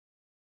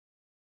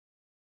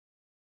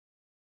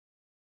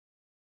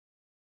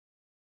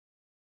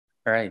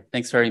All right,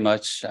 thanks very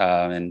much.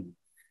 And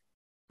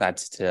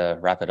that's to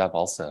wrap it up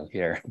also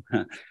here.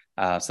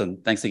 So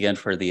thanks again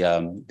for the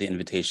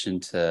invitation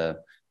to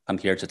come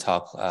here to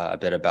talk a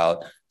bit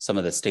about some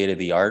of the state of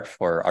the art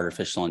for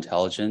artificial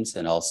intelligence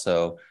and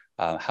also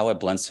how it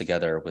blends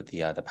together with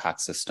the PACS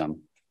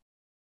system.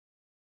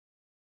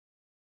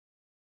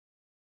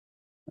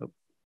 Oh,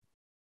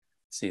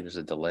 see, there's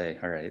a delay.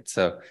 All right,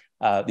 so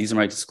these are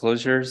my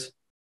disclosures.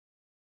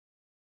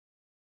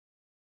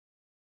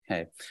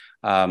 Okay.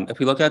 If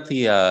we look at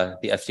the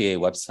FDA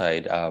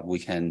website, we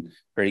can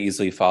very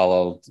easily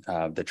follow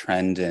the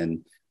trend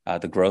and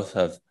the growth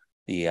of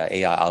the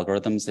AI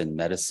algorithms in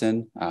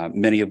medicine,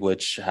 many of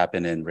which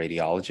happen in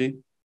radiology.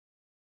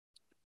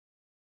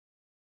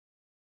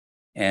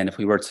 And if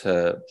we were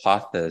to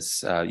plot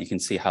this, you can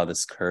see how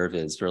this curve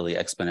is really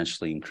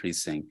exponentially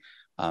increasing.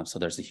 So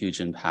there's a huge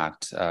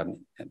impact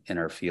in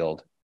our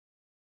field.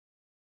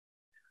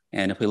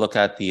 And if we look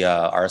at the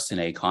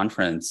RSNA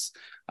conference,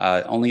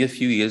 only a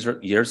few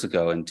years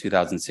ago in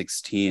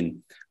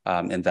 2016,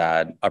 in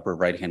that upper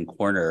right-hand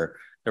corner,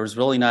 there was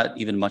really not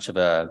even much of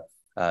a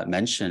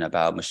mention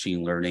about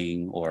machine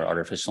learning or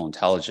artificial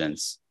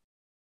intelligence.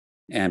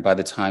 And by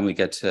the time we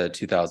get to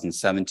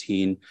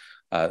 2017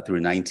 through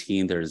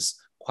 19, there's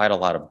quite a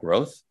lot of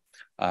growth.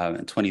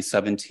 In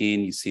 2017,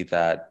 you see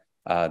that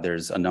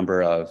there's a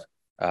number of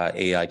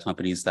AI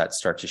companies that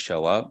start to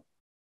show up.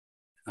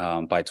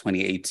 By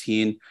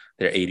 2018,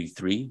 there are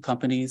 83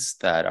 companies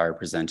that are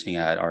presenting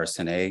at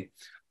RSNA.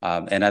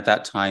 And at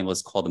that time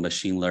was called the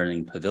Machine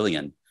Learning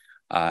Pavilion,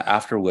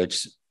 after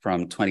which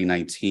from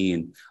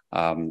 2019,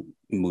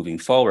 moving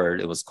forward,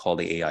 it was called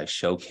the AI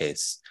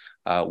Showcase,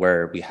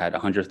 where we had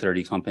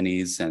 130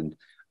 companies. And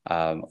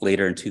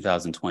later in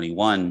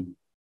 2021,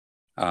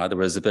 there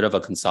was a bit of a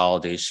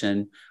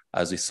consolidation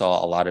as we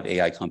saw a lot of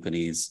AI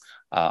companies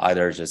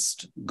either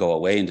just go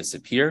away and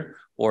disappear,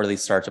 or they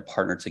start to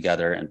partner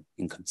together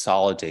and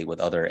consolidate with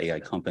other AI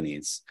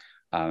companies.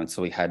 And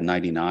so we had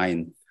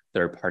 99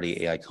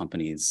 third-party AI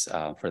companies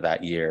for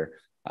that year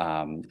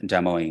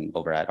demoing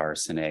over at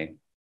RSNA.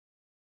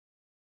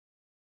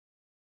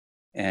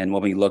 And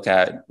when we look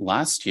at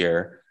last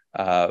year,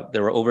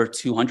 there were over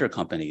 200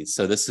 companies.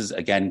 So this is,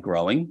 again,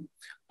 growing.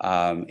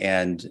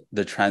 And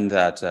the trend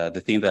that,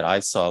 the theme that I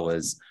saw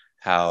was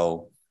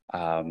how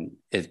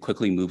it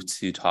quickly moved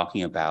to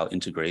talking about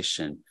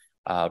integration.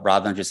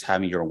 Rather than just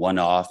having your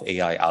one-off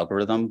AI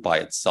algorithm by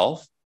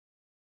itself.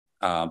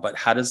 But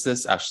how does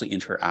this actually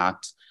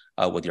interact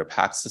with your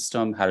PACS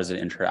system? How does it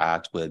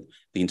interact with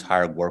the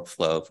entire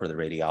workflow for the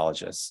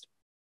radiologist?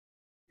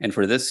 And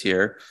for this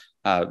year,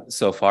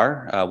 so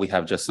far, we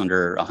have just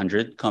under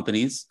 100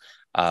 companies,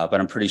 but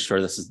I'm pretty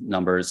sure this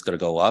number is going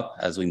to go up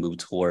as we move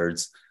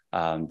towards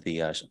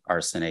the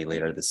RSNA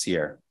later this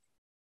year.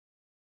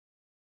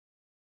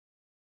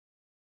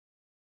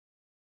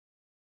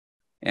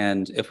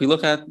 And if we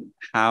look at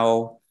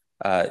how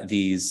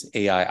these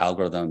AI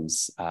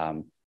algorithms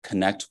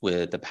connect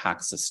with the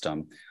PACS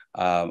system,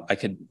 I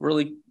could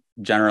really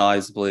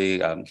generalizably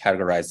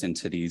categorize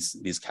into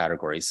these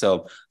categories.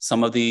 So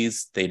some of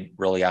these, they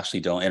really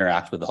actually don't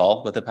interact with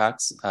the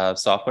PACS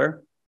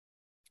software.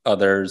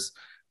 Others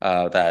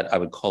that I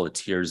would call a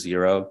tier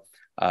 0,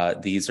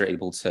 these are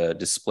able to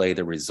display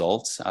the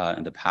results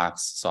in the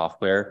PACS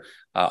software.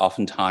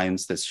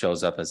 Oftentimes, this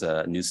shows up as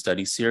a new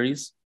study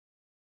series.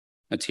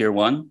 A tier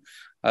 1,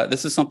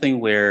 this is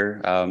something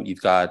where you've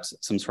got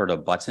some sort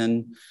of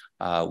button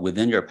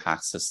within your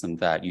PACS system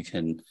that you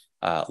can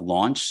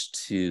launch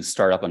to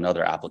start up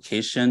another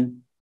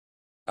application.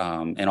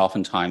 And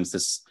oftentimes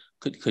this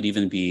could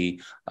even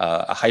be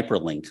a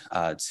hyperlink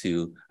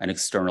to an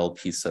external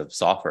piece of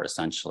software,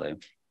 essentially.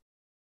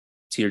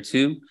 Tier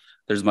 2,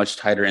 there's much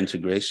tighter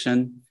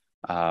integration.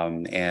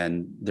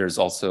 And there's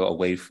also a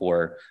way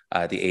for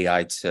the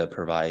AI to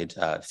provide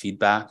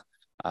feedback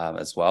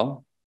as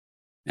well.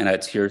 And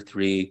at tier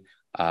 3,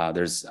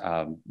 there's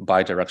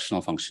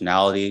bidirectional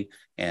functionality,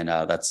 and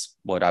that's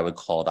what I would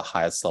call the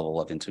highest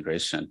level of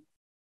integration.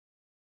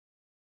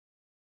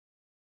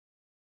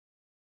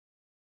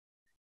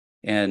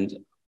 And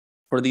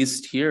for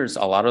these tiers,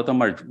 a lot of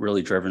them are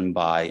really driven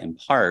by, in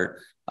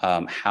part,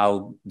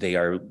 how they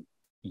are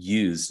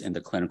used in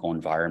the clinical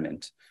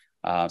environment.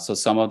 So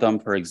some of them,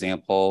 for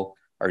example,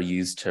 are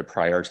used to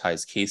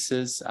prioritize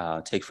cases.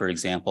 Take, for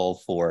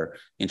example, for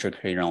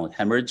intracranial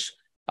hemorrhage.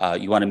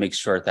 You want to make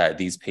sure that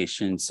these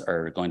patients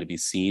are going to be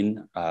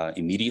seen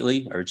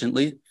immediately,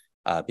 urgently,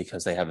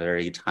 because they have a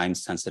very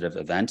time-sensitive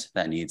event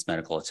that needs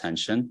medical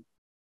attention.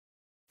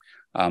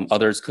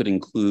 Others could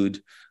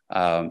include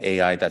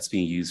AI that's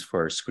being used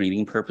for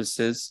screening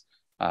purposes.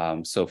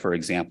 So, for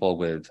example,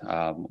 with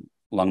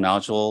lung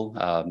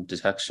nodule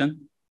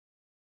detection.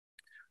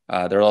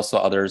 There are also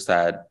others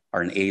that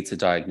are an aid to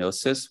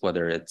diagnosis,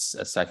 whether it's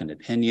a second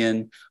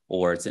opinion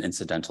or it's an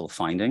incidental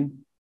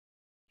finding.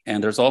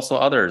 And there's also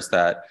others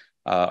that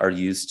are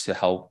used to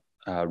help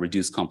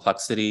reduce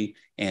complexity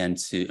and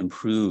to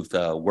improve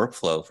the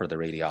workflow for the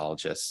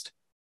radiologist.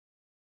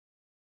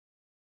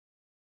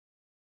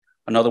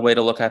 Another way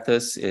to look at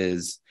this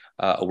is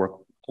a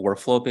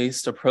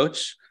workflow-based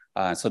approach.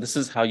 So this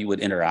is how you would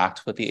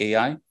interact with the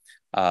AI.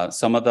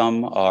 Some of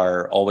them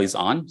are always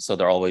on, so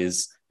they're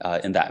always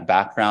in that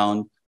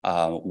background,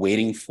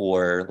 waiting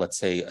for, let's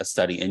say, a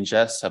study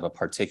ingest of a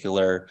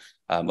particular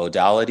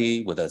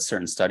modality with a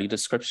certain study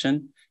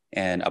description.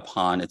 And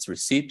upon its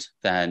receipt,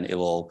 then it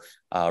will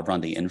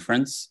run the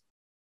inference.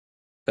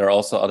 There are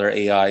also other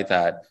AI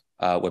that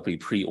would be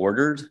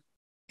pre-ordered.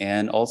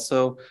 And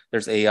also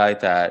there's AI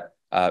that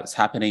is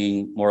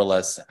happening more or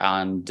less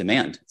on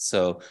demand.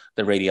 So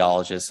the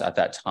radiologist at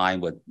that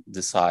time would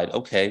decide,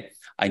 okay,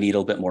 I need a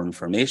little bit more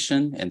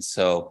information. And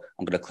so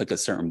I'm going to click a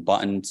certain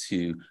button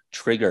to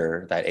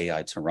trigger that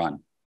AI to run.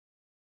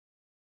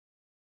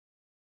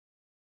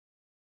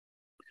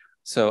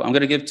 So I'm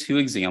going to give two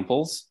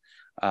examples.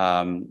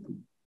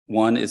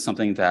 One is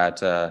something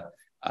that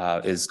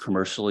is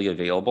commercially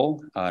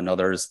available.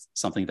 Another is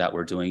something that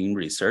we're doing in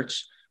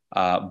research.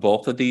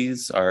 Both of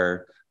these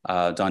are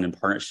done in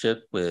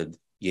partnership with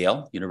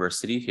Yale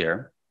University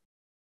here.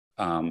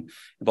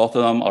 Both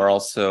of them are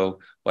also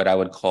what I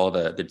would call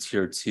the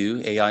tier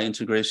 2 AI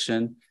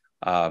integration,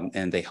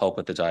 and they help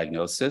with the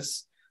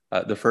diagnosis.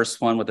 The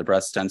first one with the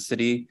breast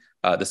density,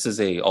 this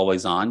is a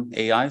always on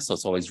AI, so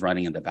it's always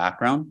running in the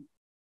background.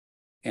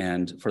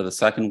 And for the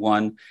second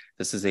one,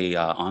 this is a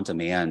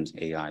on-demand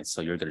AI,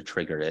 so you're going to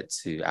trigger it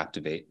to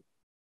activate.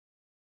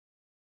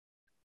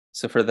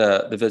 So for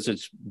the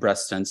Visage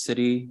breast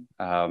density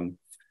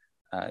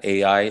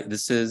AI,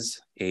 this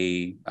is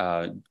a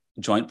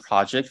joint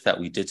project that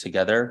we did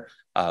together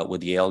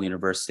with Yale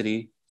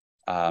University.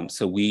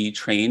 So we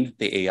trained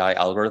the AI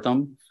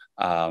algorithm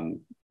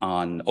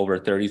on over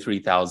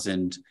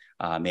 33,000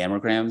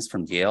 mammograms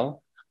from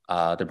Yale.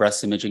 The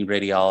breast imaging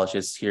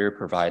radiologist here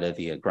provided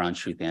the ground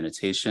truth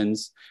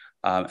annotations.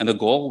 And the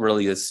goal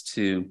really is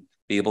to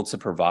be able to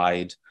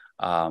provide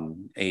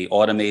a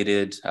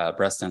automated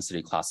breast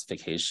density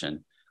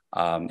classification.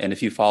 And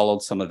if you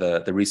followed some of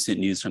the recent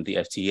news from the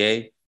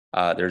FDA,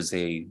 there's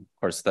of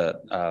course,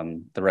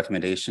 the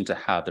recommendation to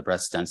have the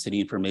breast density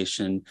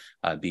information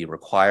be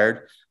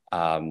required.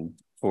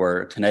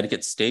 For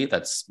Connecticut State,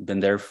 that's been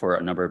there for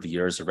a number of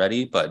years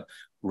already, but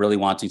really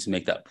wanting to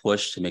make that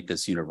push to make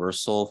this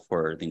universal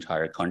for the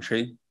entire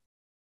country.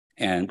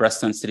 And breast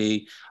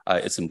density,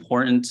 it's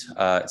important.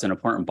 It's an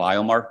important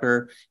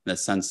biomarker in the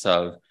sense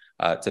of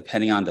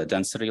depending on the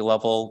density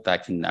level,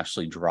 that can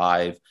actually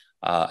drive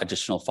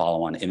additional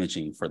follow-on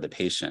imaging for the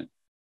patient.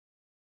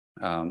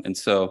 And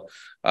so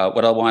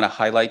what I want to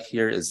highlight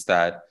here is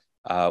that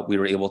we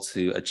were able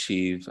to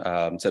achieve,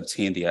 to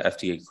obtain the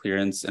FDA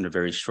clearance in a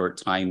very short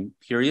time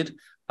period,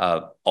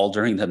 all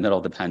during the middle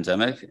of the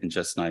pandemic in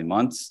just 9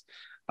 months.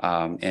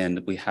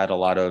 And we had a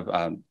lot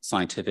of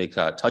scientific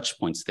touch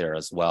points there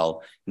as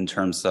well in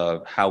terms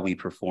of how we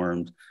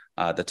performed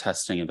the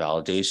testing and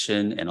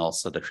validation, and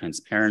also the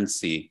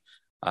transparency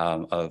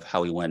of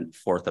how we went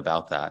forth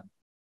about that.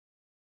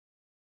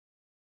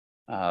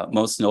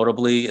 Most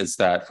notably is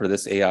that for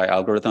this AI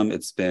algorithm,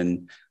 it's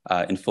been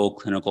in full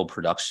clinical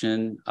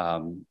production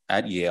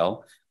at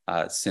Yale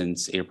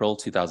since April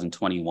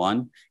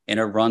 2021, and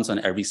it runs on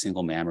every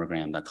single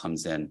mammogram that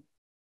comes in.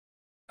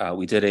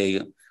 We did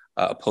a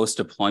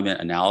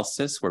post-deployment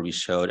analysis where we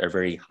showed a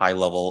very high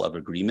level of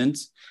agreement,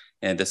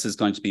 and this is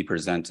going to be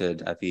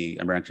presented at the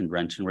American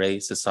Rent and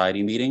Ray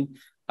Society meeting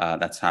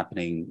that's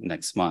happening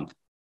next month.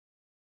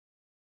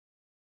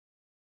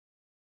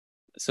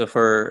 So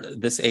for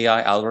this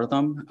AI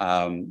algorithm,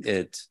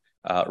 it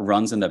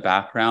runs in the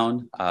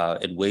background.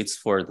 It waits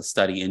for the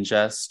study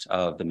ingest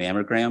of the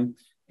mammogram.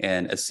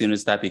 And as soon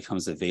as that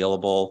becomes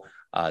available,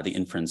 the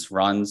inference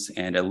runs,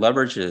 and it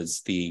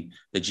leverages the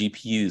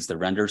GPUs, the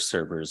render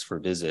servers for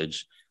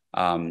Visage.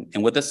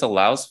 And what this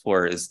allows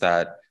for is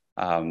that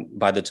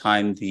by the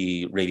time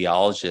the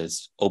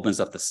radiologist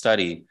opens up the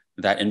study,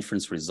 that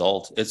inference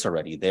result, it's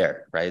already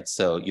there, right?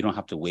 So you don't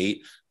have to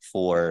wait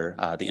for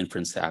the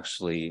inference to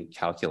actually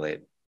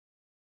calculate.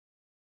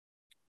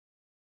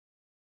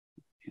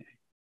 Okay.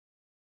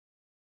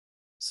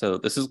 So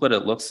this is what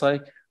it looks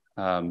like.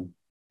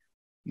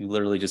 You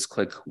literally just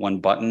click one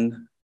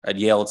button. At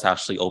Yale, it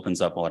actually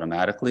opens up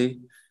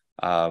automatically.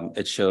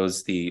 It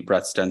shows the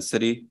breast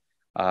density.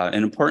 And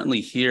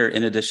importantly here,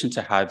 in addition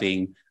to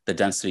having the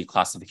density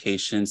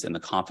classifications and the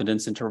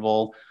confidence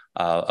interval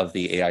of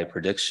the AI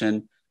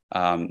prediction,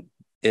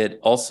 it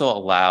also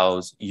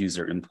allows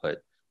user input.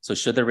 So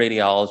should the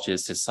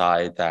radiologist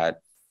decide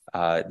that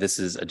this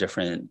is a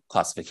different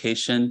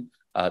classification,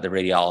 the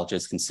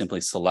radiologist can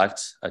simply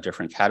select a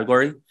different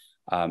category,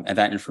 and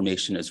that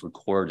information is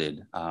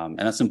recorded. And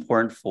that's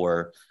important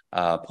for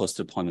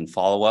post-deployment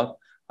follow-up.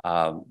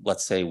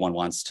 Let's say one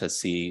wants to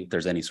see if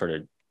there's any sort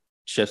of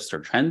shifts or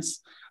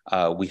trends,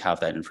 we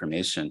have that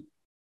information.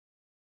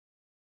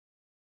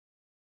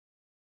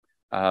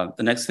 The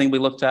next thing we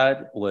looked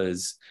at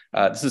was,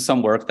 this is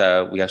some work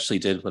that we actually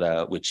did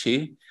with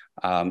Chi,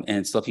 and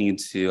it's looking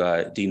into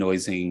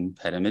denoising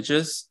PET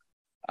images.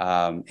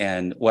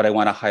 And what I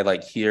want to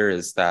highlight here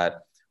is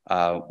that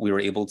we were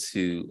able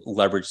to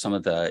leverage some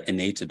of the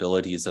innate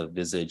abilities of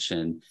Visage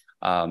and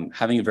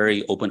having a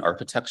very open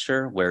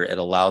architecture where it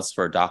allows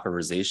for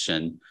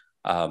Dockerization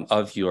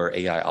of your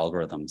AI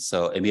algorithm.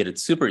 So it made it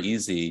super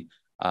easy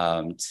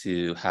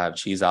to have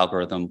Qi's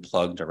algorithm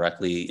plugged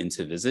directly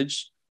into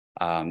Visage,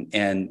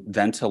 and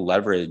then to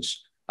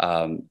leverage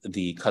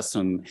the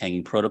custom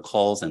hanging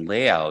protocols and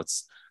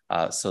layouts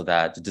so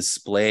that the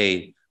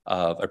display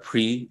of a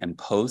pre and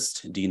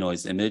post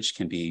denoise image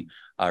can be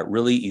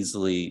really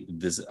easily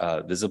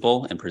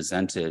visible and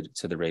presented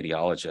to the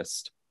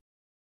radiologist.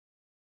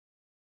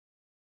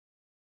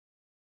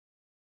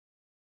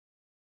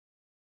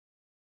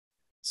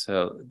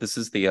 So this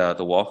is the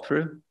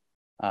walkthrough,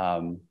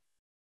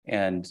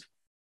 and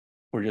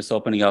we're just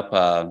opening up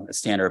a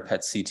standard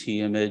PET-CT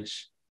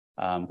image,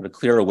 to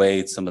clear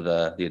away some of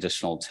the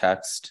additional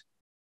text,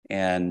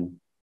 and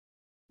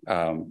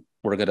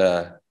we're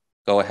gonna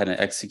go ahead and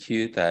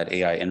execute that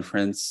AI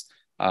inference.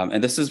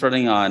 And this is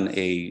running on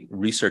a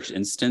research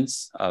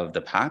instance of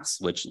the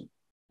PACS, which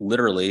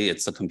literally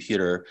it's a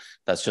computer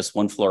that's just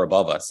one floor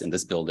above us in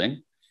this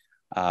building.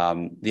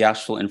 The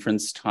actual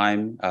inference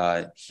time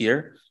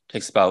here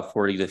takes about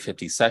 40 to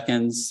 50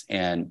 seconds.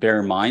 And bear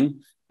in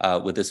mind,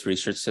 with this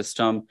research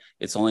system,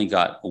 it's only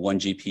got one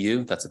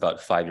GPU that's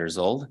about 5 years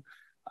old.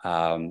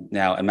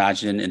 Now,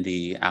 imagine in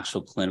the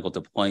actual clinical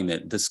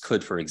deployment, this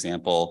could, for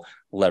example,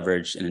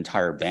 leverage an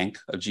entire bank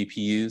of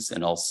GPUs,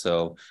 and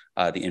also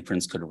the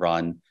inference could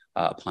run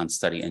upon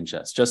study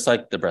ingest, just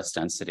like the breast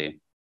density.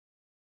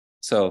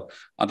 So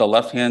on the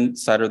left-hand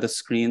side of the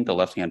screen, the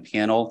left-hand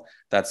panel,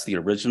 that's the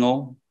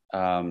original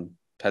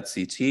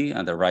PET-CT.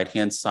 On the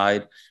right-hand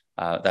side,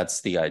 that's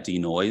the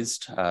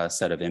denoised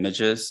set of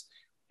images.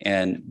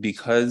 And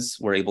because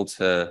we're able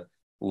to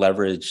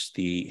leverage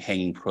the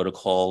hanging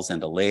protocols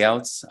and the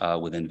layouts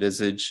within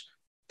Visage,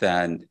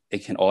 then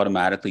it can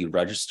automatically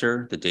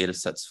register the data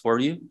sets for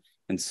you.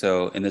 And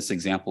so in this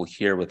example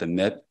here with the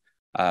MIP,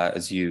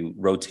 as you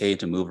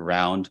rotate and move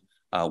around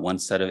one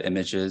set of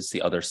images,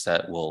 the other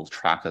set will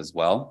track as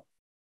well.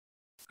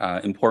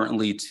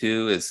 Importantly,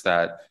 too, is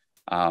that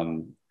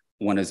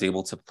one is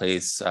able to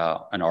place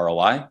an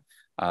ROI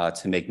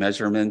to make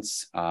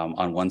measurements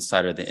on one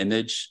side of the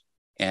image.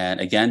 And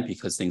again,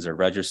 because things are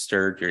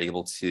registered, you're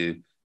able to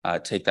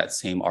take that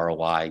same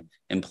ROI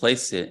and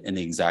place it in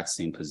the exact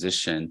same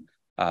position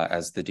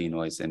as the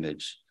denoise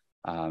image.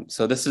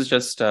 So this is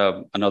just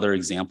another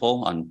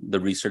example on the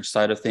research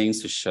side of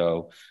things to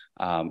show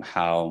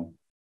how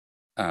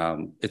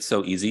it's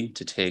so easy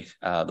to take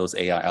those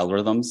AI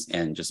algorithms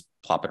and just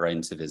plop it right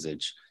into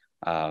Visage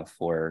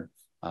for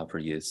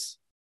use.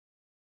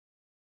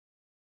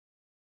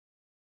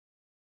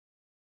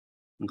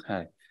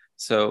 Okay,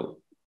 so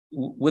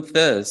with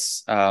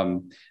this,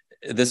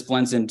 this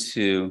blends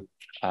into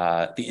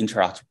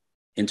the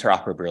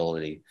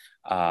interoperability.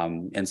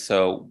 And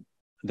so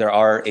there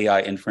are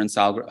AI inference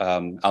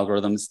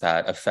algorithms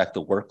that affect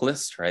the work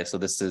list, right? So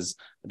this is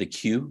the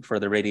queue for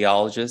the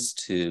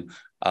radiologist to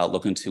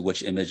look into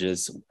which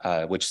images,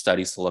 which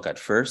studies to look at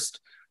first.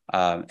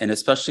 And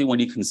especially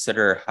when you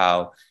consider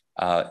how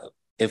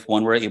if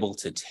one were able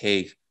to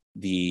take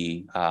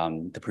the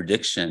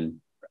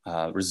prediction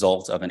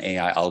result of an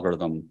AI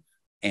algorithm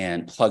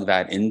and plug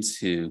that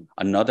into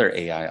another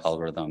AI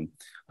algorithm,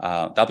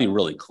 that'd be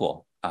really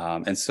cool.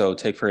 And so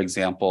take, for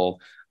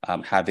example,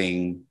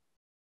 having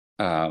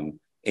AI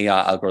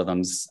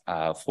algorithms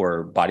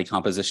for body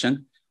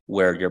composition,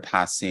 where you're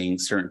passing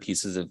certain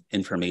pieces of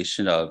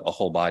information of a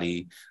whole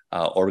body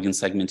organ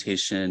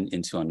segmentation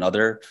into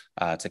another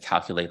to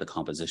calculate the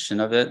composition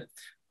of it.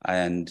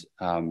 And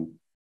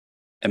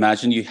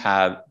imagine you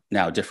have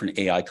now different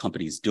AI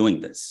companies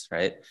doing this,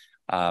 right?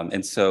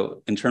 And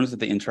so in terms of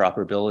the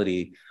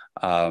interoperability,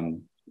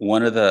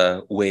 one of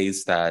the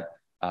ways that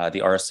the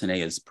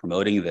RSNA is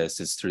promoting this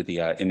is through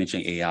the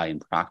Imaging AI in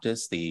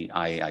Practice, the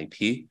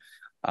IAIP.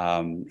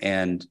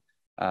 And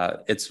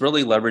it's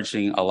really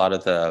leveraging a lot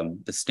of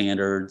the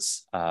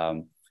standards,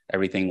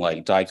 everything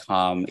like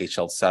DICOM,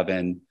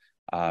 HL7,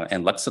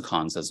 and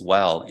lexicons as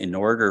well, in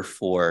order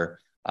for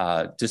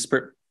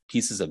disparate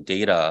pieces of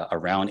data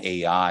around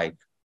AI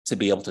to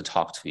be able to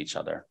talk to each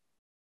other.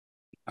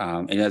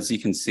 And as you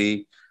can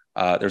see,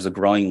 there's a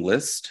growing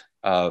list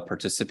of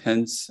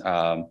participants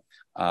for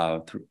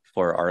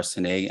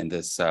RSNA in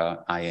this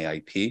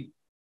IAIP.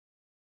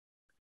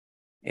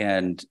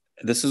 And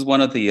this is one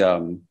of the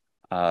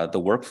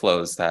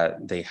workflows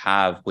that they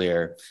have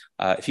where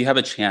if you have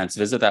a chance,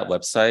 visit that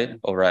website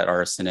over at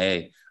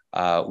RSNA,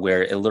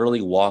 where it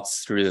literally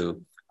walks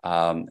through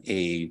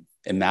a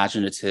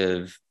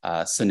imaginative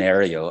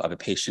scenario of a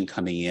patient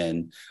coming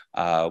in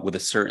with a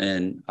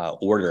certain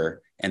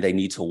order, and they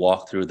need to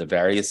walk through the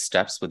various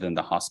steps within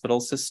the hospital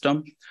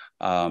system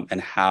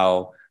and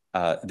how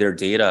their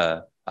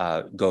data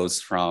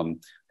goes from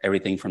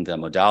everything from the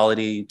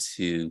modality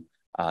to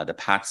the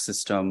PACS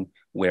system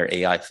where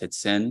AI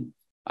fits in,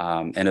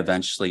 and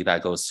eventually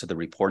that goes to the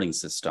reporting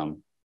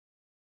system.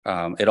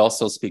 It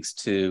also speaks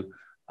to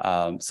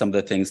some of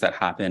the things that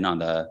happen on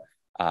the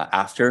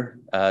after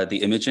the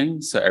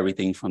imaging. So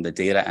everything from the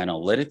data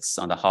analytics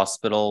on the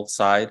hospital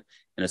side,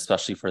 and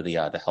especially for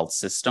the health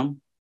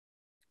system.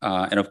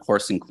 And of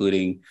course,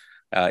 including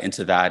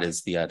into that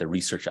is the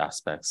research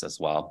aspects as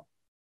well.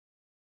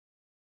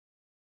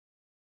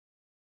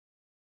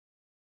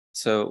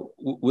 So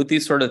with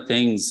these sort of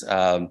things,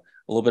 a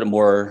little bit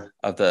more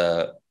of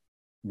the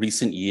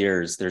recent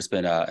years, there's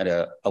been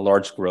a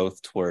large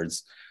growth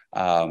towards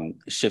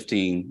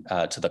shifting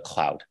to the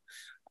cloud.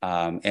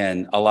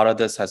 And a lot of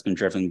this has been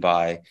driven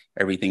by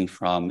everything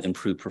from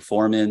improved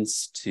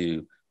performance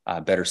to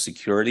better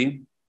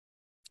security.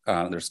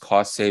 There's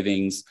cost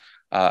savings.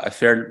 A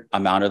fair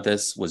amount of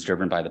this was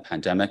driven by the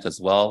pandemic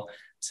as well,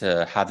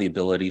 to have the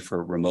ability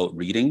for remote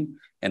reading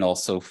and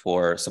also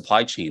for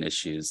supply chain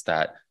issues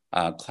that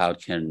cloud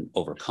can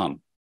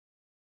overcome.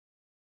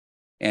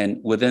 And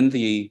within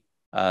the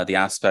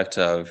aspect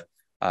of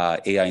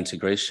AI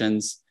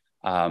integrations,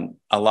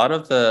 a lot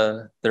of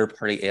the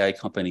third-party AI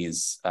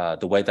companies,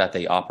 the way that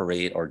they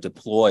operate or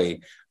deploy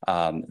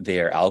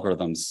their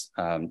algorithms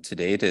to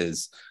date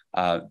is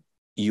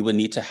you would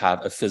need to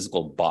have a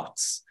physical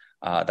box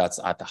that's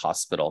at the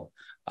hospital.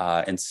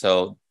 And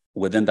so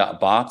within that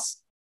box,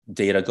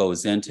 data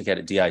goes in to get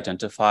it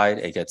de-identified.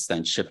 It gets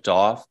then shipped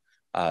off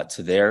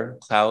to their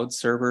cloud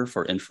server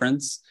for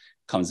inference,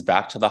 comes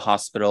back to the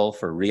hospital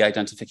for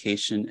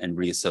re-identification and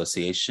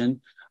reassociation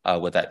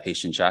with that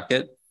patient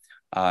jacket.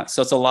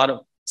 So it's a lot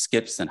of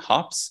skips and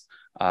hops.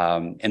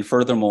 And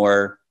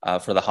furthermore,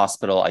 for the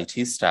hospital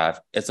IT staff,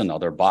 it's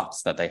another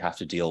box that they have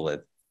to deal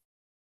with.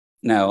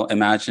 Now,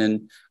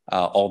 imagine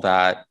all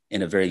that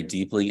in a very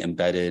deeply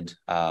embedded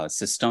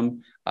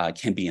system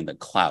can be in the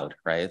cloud,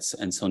 right?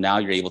 And so now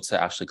you're able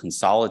to actually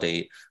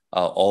consolidate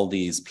all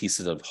these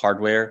pieces of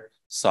hardware,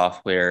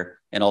 software,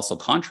 and also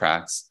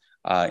contracts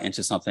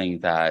into something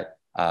that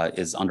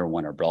is under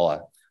one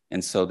umbrella.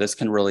 And so this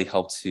can really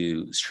help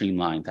to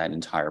streamline that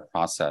entire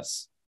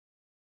process.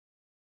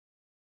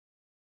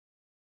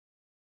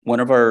 One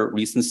of our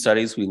recent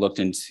studies, we looked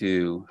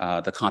into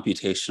the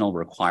computational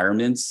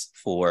requirements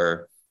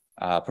for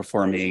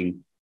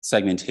performing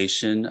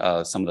segmentation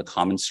of some of the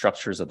common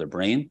structures of the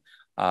brain.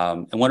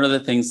 And one of the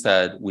things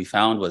that we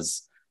found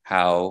was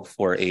how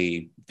for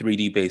a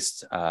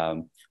 3D-based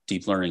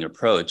deep learning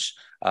approach,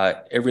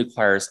 it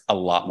requires a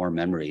lot more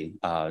memory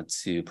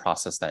to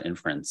process that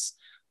inference.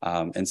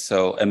 And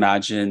so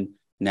imagine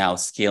now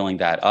scaling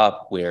that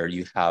up where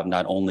you have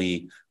not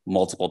only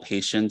multiple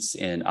patients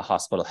in a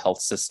hospital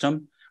health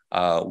system,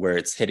 where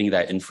it's hitting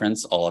that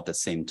inference all at the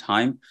same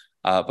time,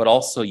 but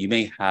also you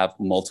may have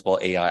multiple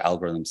AI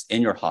algorithms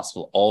in your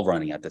hospital all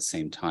running at the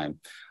same time.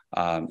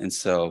 And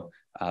so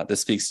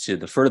this speaks to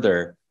the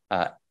further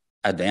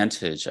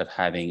advantage of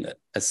having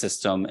a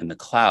system in the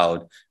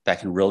cloud that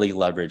can really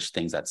leverage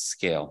things at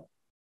scale.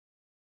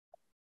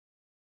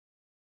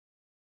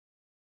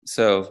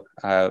 So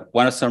I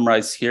want to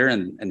summarize here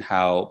and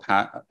how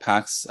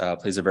PACS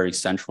plays a very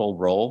central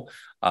role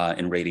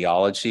in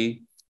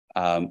radiology.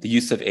 The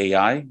use of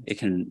AI, it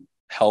can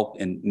help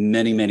in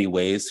many, many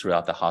ways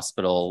throughout the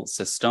hospital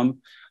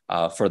system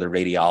for the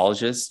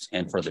radiologist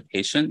and for the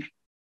patient.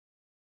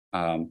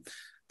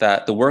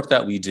 That the work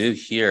that we do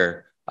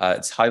here,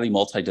 it's highly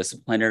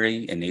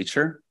multidisciplinary in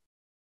nature,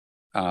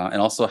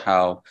 and also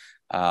how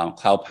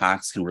Cloud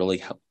PACS can really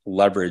help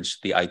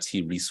leverage the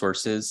IT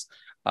resources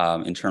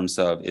in terms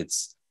of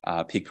its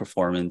peak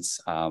performance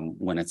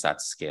when it's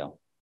at scale.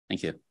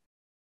 Thank you.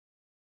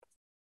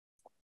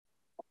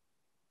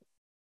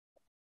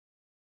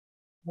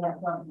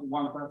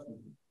 One question.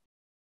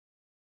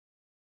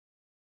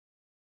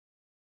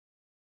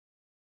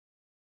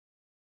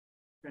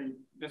 Okay,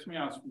 let me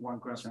ask one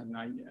question.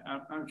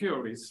 I'm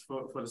curious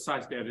for the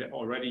sites that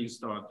already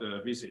installed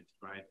the Visage,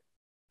 right?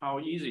 How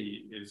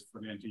easy is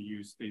for them to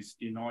use this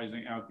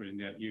denoising algorithm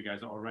that you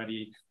guys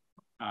already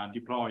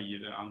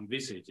deployed on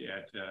Visage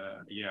at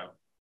Yale?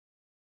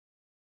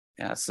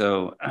 Yeah,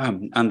 so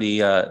on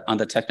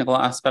the technical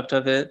aspect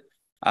of it,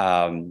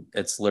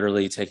 it's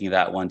literally taking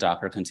that one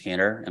Docker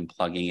container and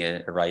plugging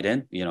it right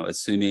in,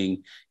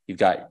 assuming you've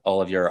got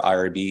all of your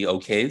IRB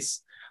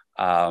OKs.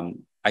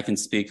 I can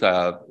speak,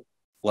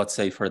 let's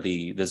say for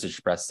the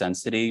Visage breast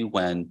density,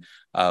 when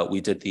we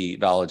did the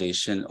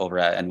validation over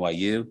at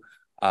NYU,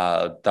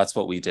 that's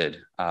what we did.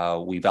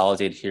 We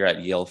validated here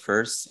at Yale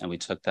first, and we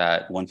took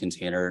that one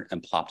container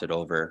and plopped it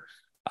over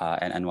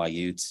at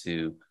NYU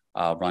to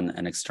run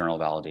an external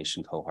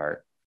validation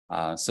cohort.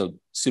 So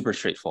super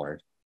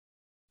straightforward.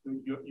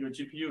 Your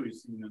GPU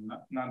is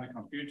not a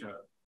computer.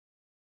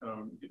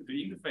 The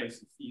interface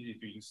is easy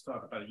to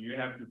install, but you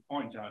have to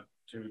point out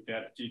to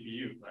that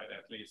GPU, right?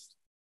 At least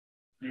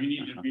you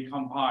need to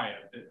recompile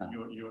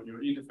your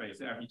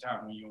interface every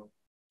time you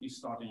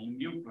install it in a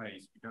new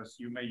place, because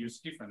you may use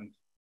different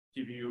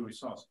GPU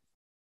resources.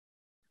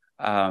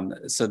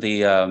 So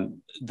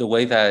the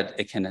way that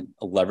it can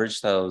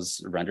leverage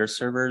those render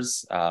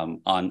servers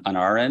on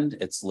our end,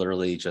 it's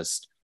literally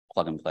just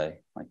plug and play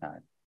like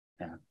that.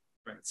 Yeah.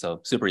 Great. So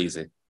super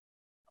easy.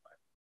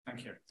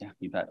 Thank you. Yeah,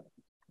 you bet.